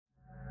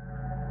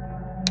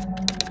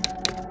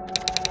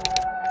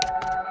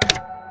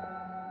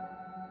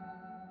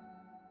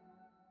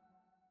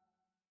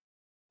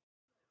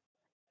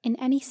In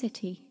any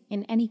city,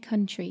 in any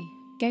country,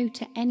 go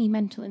to any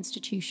mental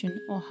institution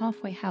or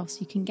halfway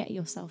house you can get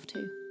yourself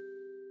to.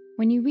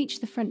 When you reach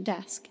the front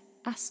desk,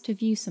 ask to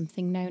view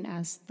something known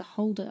as the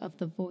holder of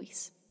the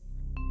voice.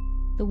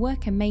 The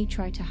worker may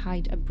try to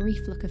hide a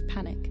brief look of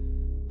panic,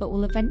 but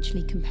will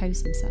eventually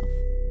compose himself.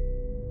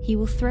 He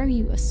will throw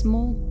you a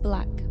small,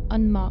 black,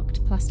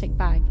 unmarked plastic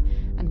bag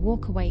and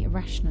walk away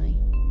irrationally.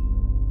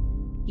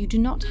 You do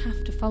not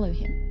have to follow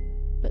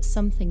him, but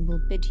something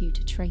will bid you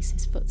to trace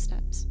his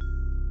footsteps.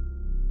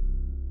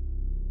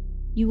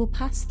 You will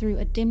pass through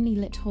a dimly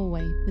lit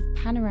hallway with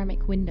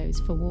panoramic windows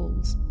for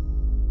walls.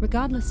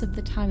 Regardless of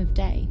the time of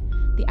day,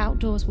 the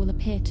outdoors will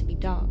appear to be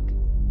dark.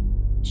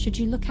 Should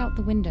you look out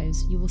the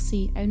windows, you will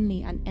see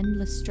only an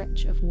endless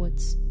stretch of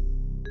woods.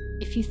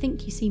 If you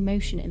think you see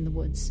motion in the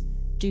woods,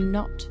 do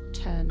not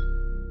turn.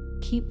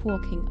 Keep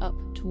walking up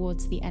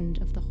towards the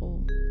end of the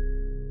hall.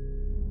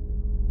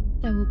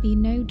 There will be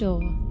no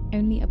door,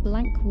 only a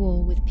blank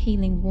wall with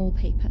peeling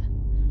wallpaper.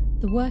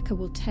 The worker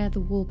will tear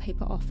the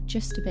wallpaper off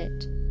just a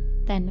bit,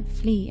 then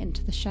flee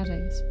into the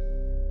shadows.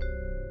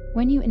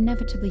 When you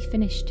inevitably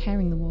finish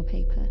tearing the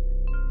wallpaper,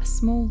 a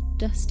small,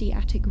 dusty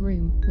attic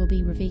room will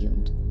be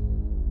revealed.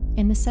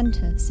 In the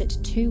centre sit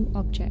two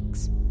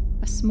objects,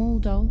 a small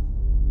doll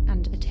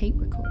and a tape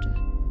recorder.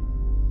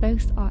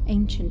 Both are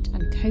ancient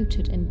and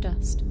coated in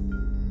dust.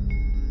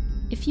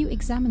 If you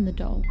examine the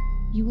doll,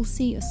 you will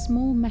see a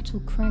small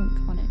metal crank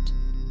on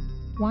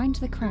it. Wind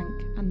the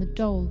crank and the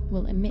doll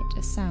will emit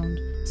a sound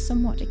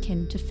somewhat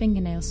akin to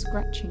fingernails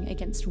scratching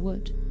against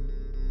wood.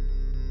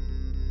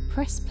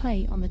 Press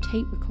play on the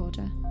tape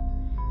recorder.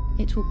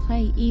 It will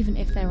play even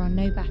if there are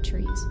no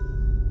batteries.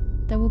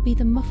 There will be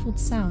the muffled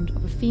sound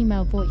of a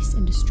female voice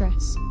in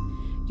distress.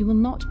 You will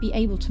not be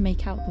able to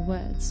make out the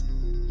words.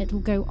 It will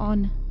go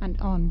on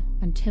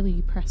until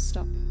you press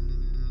stop.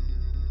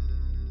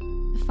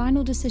 The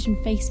final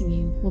decision facing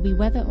you will be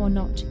whether or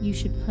not you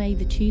should play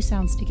the two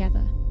sounds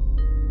together.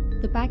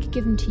 The bag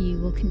given to you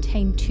will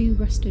contain two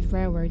rusted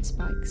railroad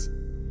spikes.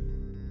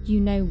 You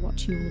know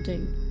what you will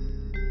do.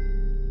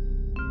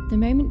 The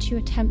moment you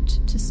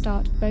attempt to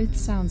start both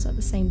sounds at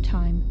the same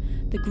time,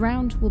 the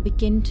ground will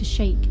begin to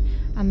shake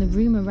and the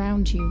room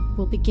around you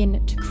will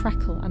begin to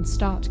crackle and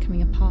start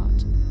coming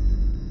apart.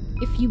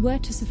 If you were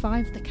to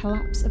survive the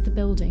collapse of the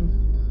building,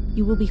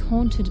 you will be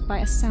haunted by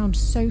a sound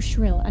so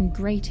shrill and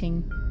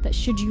grating that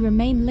should you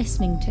remain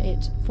listening to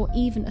it for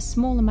even a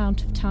small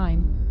amount of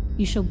time,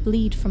 you shall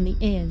bleed from the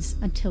ears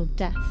until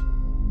death.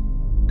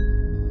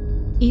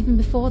 Even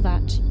before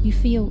that, you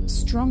feel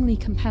strongly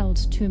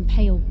compelled to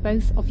impale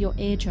both of your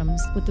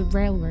eardrums with the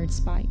railroad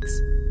spikes.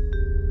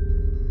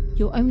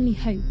 Your only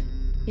hope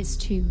is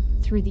to,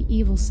 through the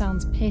evil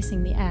sounds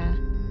piercing the air,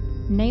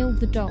 nail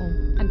the doll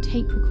and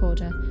tape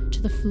recorder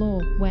to the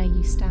floor where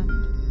you stand.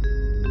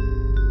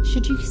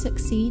 Should you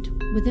succeed,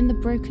 within the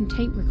broken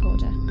tape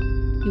recorder,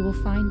 you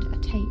will find a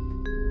tape.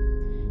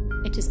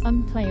 It is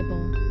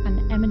unplayable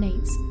and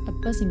emanates a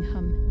buzzing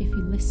hum if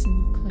you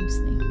listen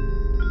closely.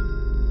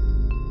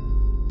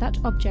 That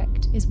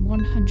object is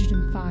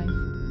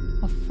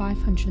 105 of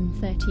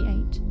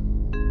 538.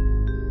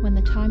 When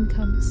the time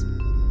comes,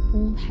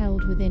 all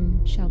held within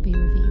shall be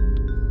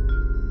revealed.